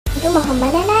to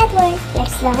Muhammad and Ayat world.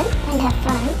 Let's learn and have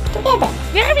fun together.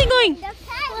 Where are we going?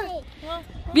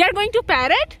 We are going to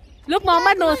Parrot. Look,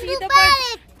 Muhammad knows. See the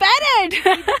bird. Parrot.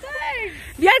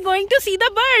 We are going to see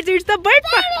the birds. It's the bird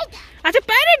parrot. अच्छा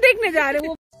parrot देखने जा रहे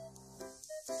हो.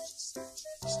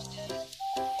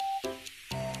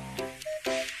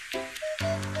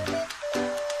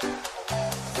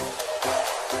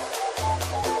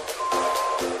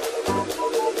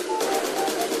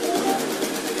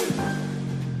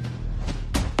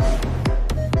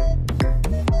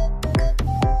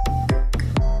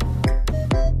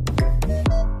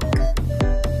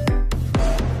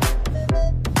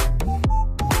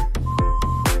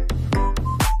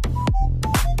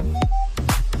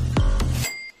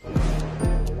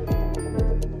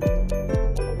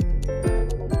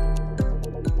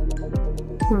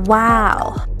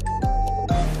 Wow.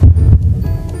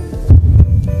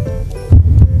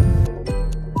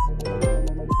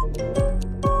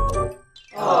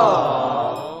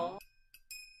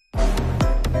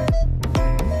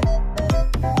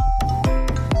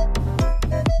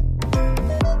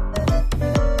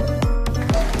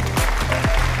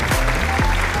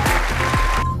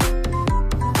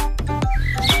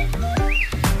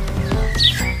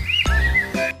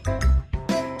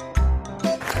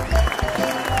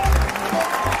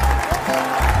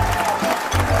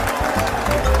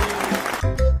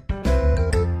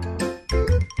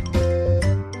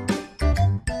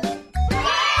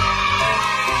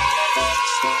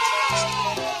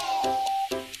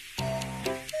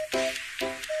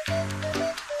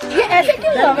 ऐसे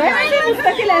क्यों हुआ है?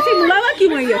 मुस्तकिल ऐसे मुड़ा हुआ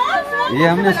क्यों है? ये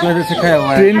हमने इस वजह से सिखाया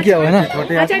हुआ है, ट्रेन किया हुआ है ना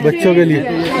छोटे बच्चों के लिए।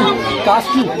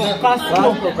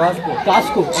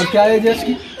 कास्को और क्या है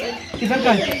इसकी? किधर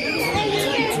का है?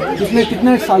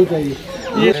 कितने साल का है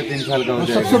ये? 3 साल का हो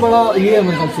जाएगा। सबसे बड़ा ये है,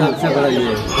 मतलब सबसे बड़ा ये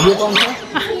है। ये कौन सा?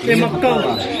 ये मक्का।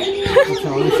 अच्छा,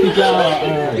 इसकी क्या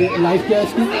लाइफ क्या है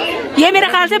इसकी? ये मेरा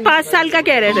ख्याल से 5 साल का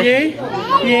कह रहे थे।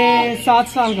 ये 7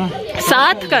 साल का।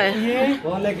 7 का है।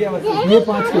 ये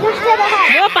 5 का।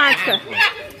 वो 5 का।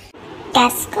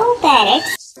 Casco parrot,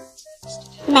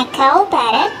 Macau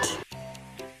parrot,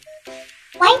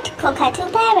 white cockatoo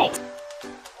parrot.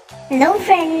 Hello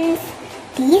friends,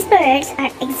 these birds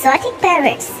are exotic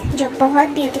parrots जो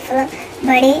बहुत beautiful,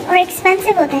 बड़े और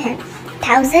expensive होते हैं।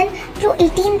 $1,000 to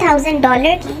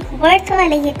 $18,000 की वर्थ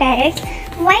वाले ये पैरट्स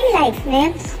वाइल्ड लाइफ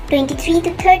में 23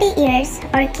 to 30 इयर्स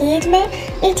और केज में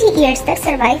 80 इयर्स तक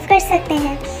सरवाइव कर सकते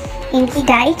हैं। इनकी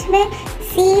डाइट में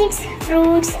सीड्स,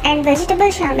 फ्रूट्स एंड वेजिटेबल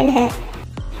शामिल है।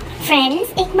 फ्रेंड्स,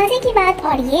 एक मज़े की बात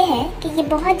और ये है कि ये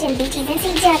बहुत जल्दी चीज़ें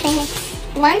सीख जाते हैं।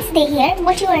 Once they hear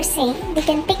what you are saying, they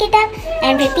can pick it up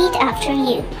and repeat after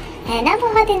you. है ना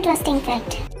बहुत इंटरेस्टिंग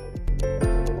फैक्ट?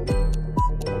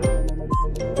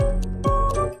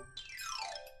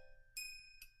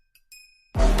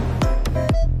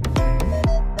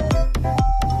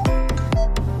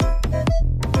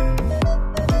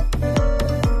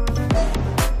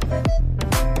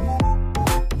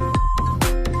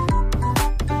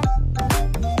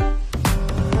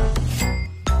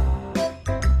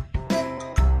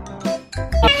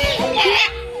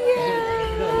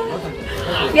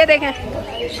 ये देखें,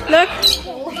 look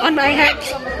on my head.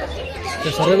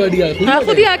 हाँ,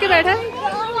 खुद ही आके बैठा है।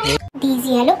 These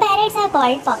yellow parrots are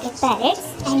called pocket parrots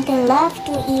and they love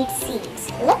to eat seeds.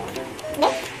 Look,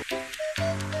 look.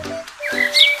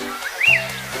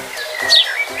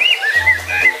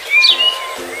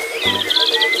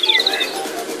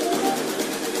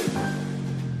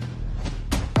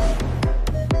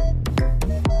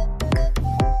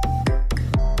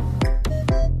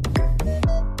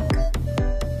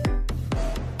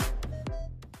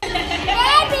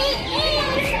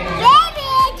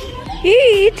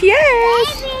 Eat, yes.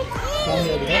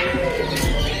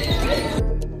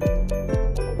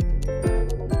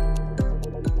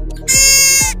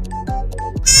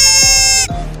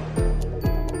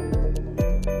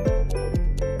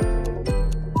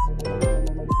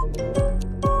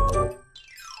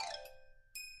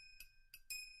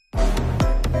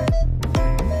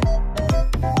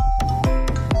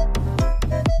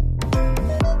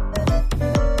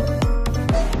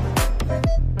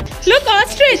 Look,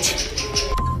 ostrich.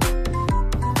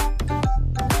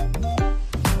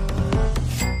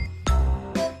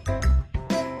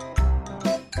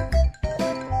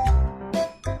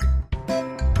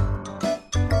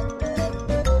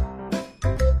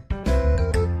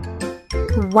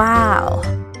 Wow.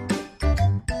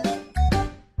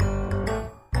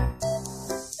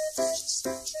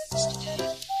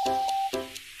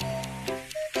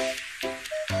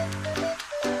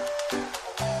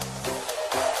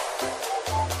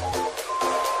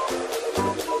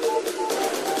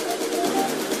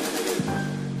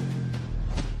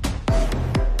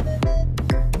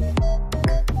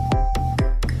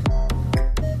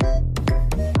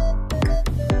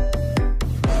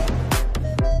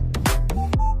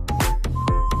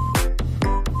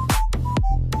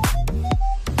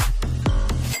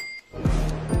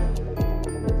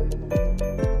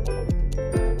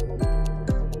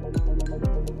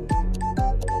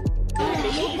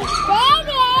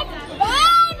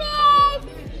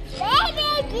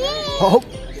 Oh,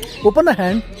 open the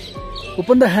hand.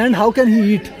 Open the hand. How can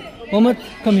he eat? Mohammed,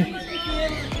 come here.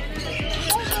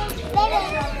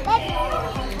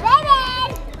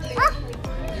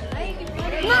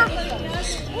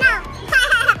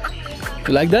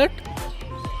 You like that?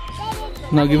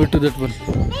 Now give it to that one.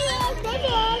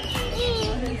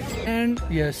 And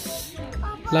yes,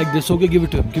 like this. Okay, give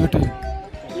it to him. Give it to him.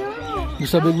 This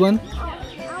is a big one.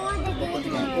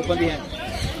 Open the hand.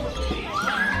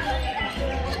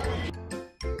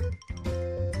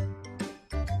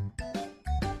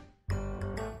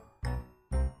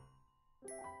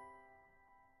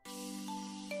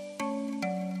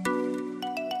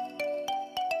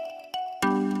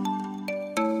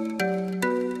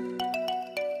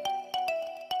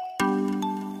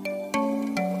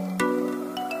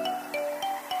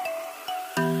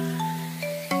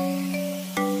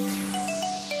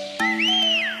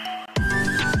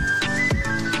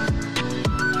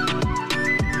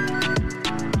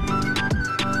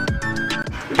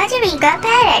 Budgerigar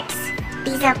parrots.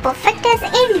 These are perfect as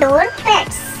indoor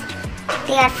pets.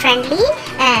 They are friendly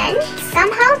and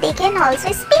somehow they can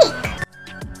also speak.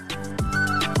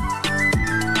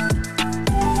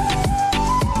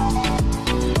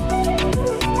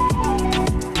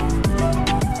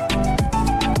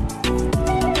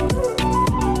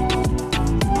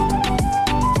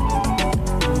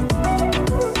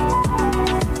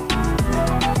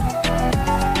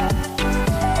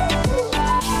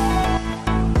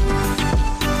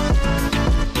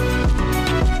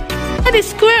 The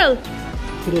squirrel.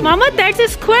 Mama, that's a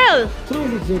squirrel.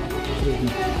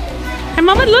 And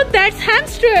Mama, look, that's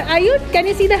hamster. Can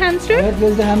you see the hamster?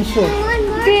 Where's the hamster?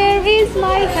 Where is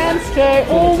my hamster?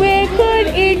 Oh, where could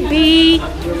it be?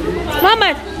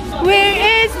 Mama,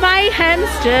 where is my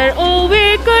hamster? Oh,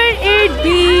 where could it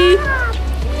be?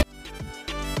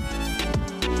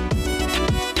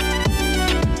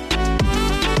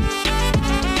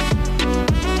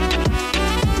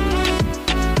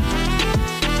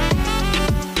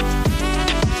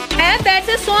 That's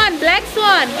a swan, black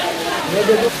swan.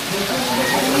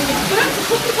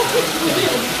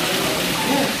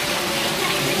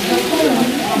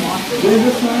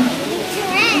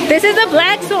 This is the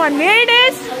black swan. Where it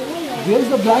is? Where's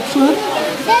the black swan?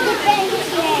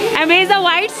 And where's the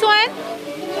white swan?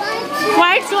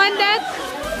 White swan, Dad?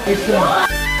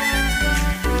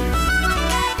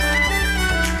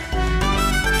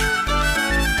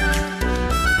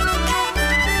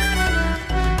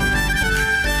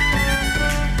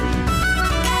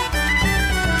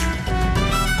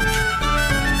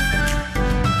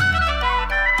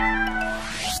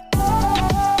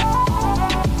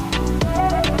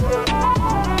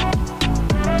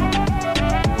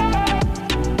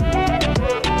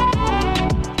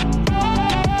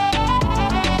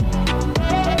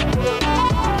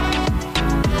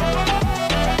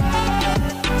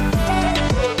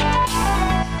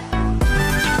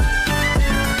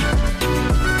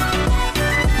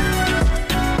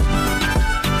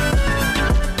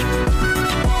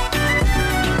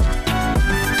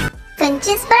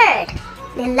 Finch's bird.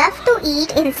 They love to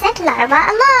eat insect larvae a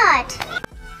lot.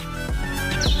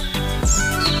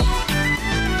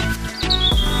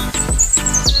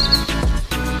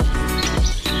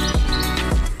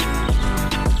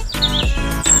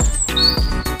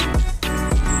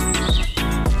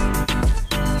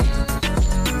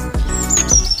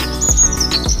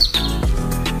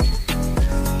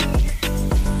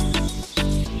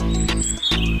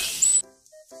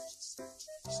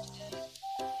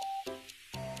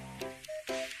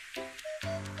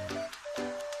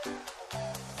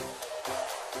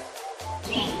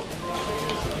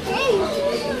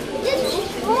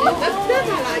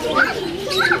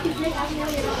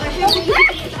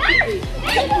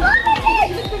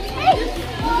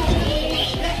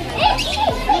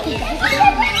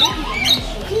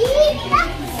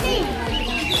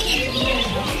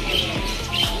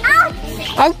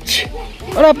 Ouch!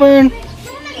 What happened?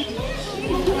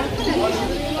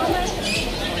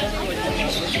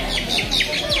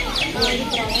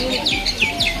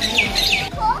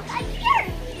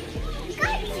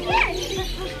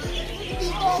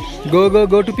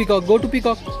 Go to peacock, go to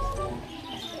peacock.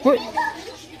 Wait.